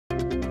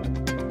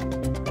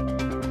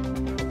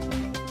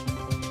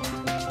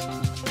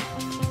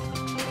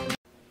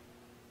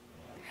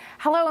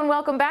Hello and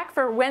welcome back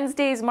for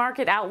Wednesday's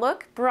Market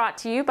Outlook, brought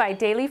to you by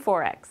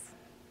DailyForex.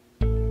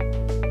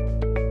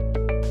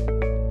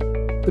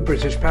 The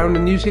British pound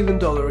and New Zealand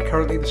dollar are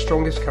currently the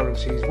strongest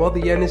currencies, while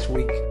the yen is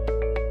weak.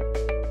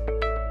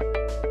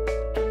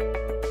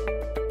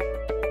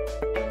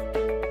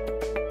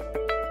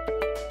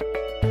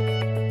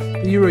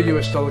 The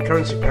euro-US dollar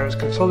currency pair is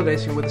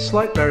consolidating with a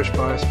slight bearish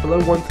bias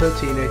below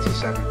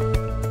 113.87.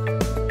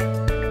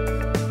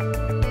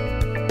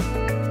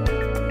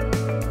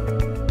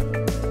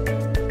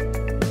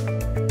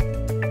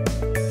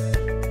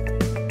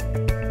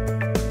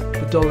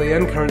 The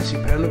dollar-yen currency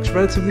pair looks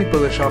relatively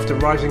bullish after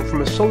rising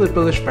from a solid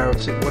bullish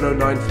bounce at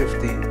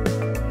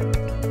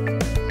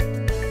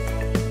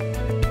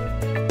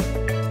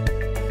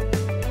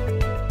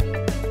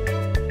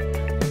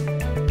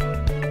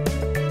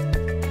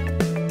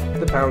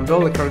The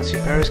pound-dollar currency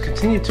pair has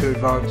continued to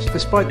advance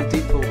despite the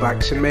deep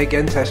pullbacks and may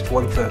again test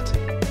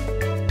 130.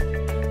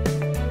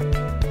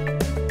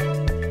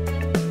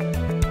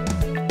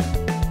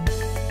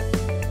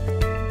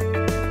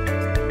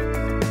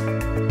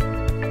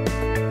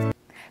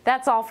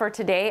 That's all for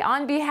today.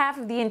 On behalf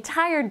of the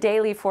entire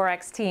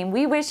DailyForex team,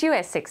 we wish you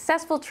a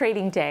successful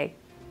trading day.